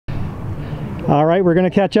All right, we're going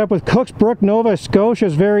to catch up with Cooks Brook, Nova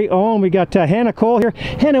Scotia's very own. We got Hannah Cole here.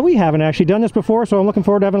 Hannah, we haven't actually done this before, so I'm looking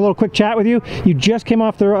forward to having a little quick chat with you. You just came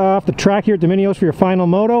off the track here at Dominios for your final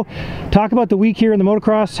moto. Talk about the week here in the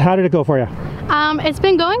motocross. How did it go for you? It's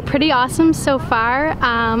been going pretty awesome so far.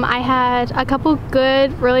 I had a couple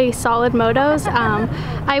good, really solid motos.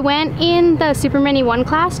 I went in the Super Mini 1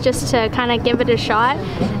 class just to kind of give it a shot.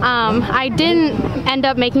 I didn't end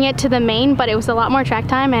up making it to the main, but it was a lot more track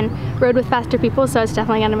time and rode with faster people, so it's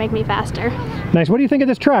definitely going to make me faster. Nice. What do you think of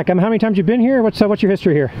this track? How many times have you been here? What's your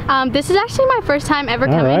history here? This is actually my first time ever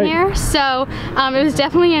coming here, so it was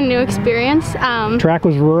definitely a new experience. Track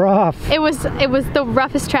was rough. It was the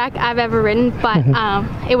roughest track I've ever ridden, but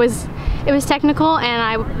it was technical, and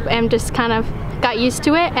I am just kind of got used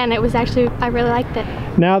to it, and I really liked it.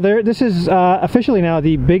 Now this is officially now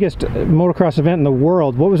the biggest motocross event in the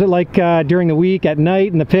world. What was it like during the week, at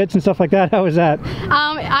night, in the pits and stuff like that? How was that?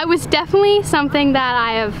 I was definitely something that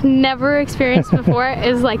I have never experienced before.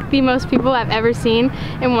 It was like the most people I've ever seen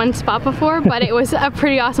in one spot before, but it was a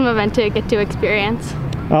pretty awesome event to get to experience.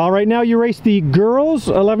 All right, now you raced the girls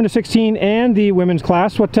 11 to 16 and the women's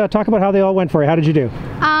class. Talk about how they all went for you. How did you do?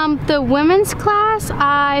 The women's class,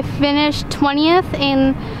 I finished 20th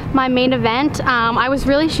in my main event. I was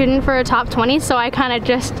really shooting for a top 20, so I kind of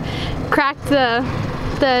just cracked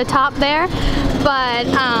the top there. But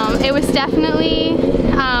it was definitely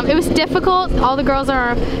it was difficult. All the girls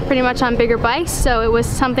are pretty much on bigger bikes, so it was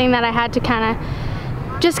something that I had to kind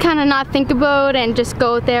of not think about and just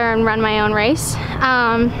go there and run my own race.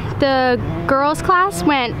 The girls class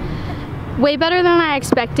went way better than I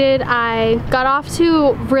expected. I got off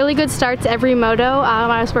to really good starts every moto.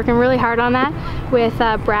 I was working really hard on that with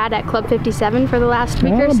Brad at Club 57 for the last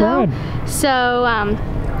week or so. Brad. So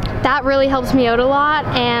that really helps me out a lot,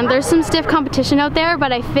 and there's some stiff competition out there,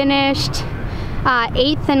 but I finished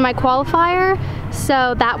 8th in my qualifier,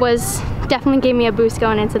 so that definitely gave me a boost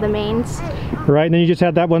going into the mains. Right, and then you just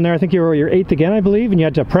had that one there. I think you were your 8th again, I believe, and you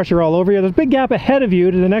had to pressure all over you. There's a big gap ahead of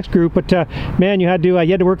you to the next group, but man, you had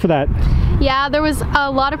to work for that. Yeah, there was a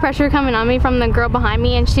lot of pressure coming on me from the girl behind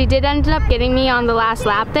me, and she did end up getting me on the last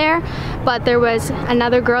lap there, but there was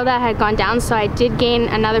another girl that had gone down, so I did gain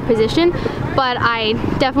another position, but I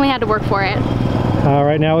definitely had to work for it. All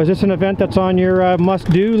right, now is this an event that's on your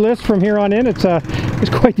must-do list from here on in? It's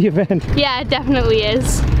quite the event. Yeah, it definitely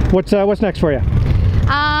is. What's next for you?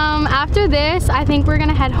 After this, I think we're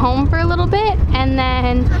gonna head home for a little bit, and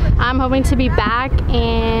then I'm hoping to be back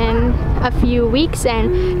in a few weeks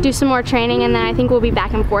and do some more training, and then I think we'll be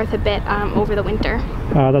back and forth a bit over the winter.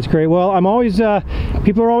 That's great. Well, I'm always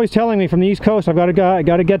people are always telling me from the East Coast I've got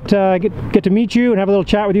to get to meet you and have a little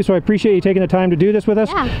chat with you. So I appreciate you taking the time to do this with us.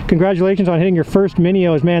 Yeah. Congratulations on hitting your first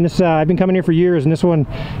Minios, man. This I've been coming here for years, and this one,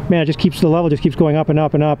 man, it just keeps the level just keeps going up and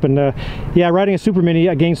up and up. And yeah, riding a Super Mini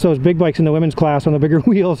against those big bikes in the women's class on the bigger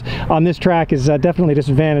wheels on this track is definitely a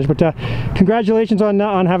disadvantage. But congratulations on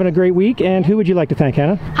having a great week. And who would you like to thank,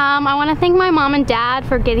 Hannah? I want to thank my mom and dad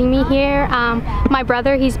for getting me here. My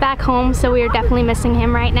brother, he's back home, so we are definitely missing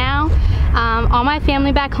him right now. All my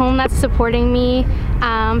family back home that's supporting me,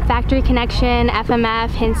 Factory Connection, FMF,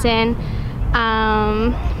 Hinson,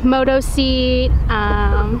 Moto Seat,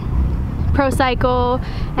 Pro Cycle,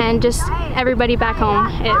 and just everybody back home.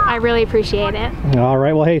 I really appreciate it. All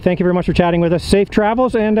right, well, hey, thank you very much for chatting with us. Safe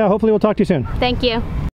travels, and hopefully we'll talk to you soon. Thank you.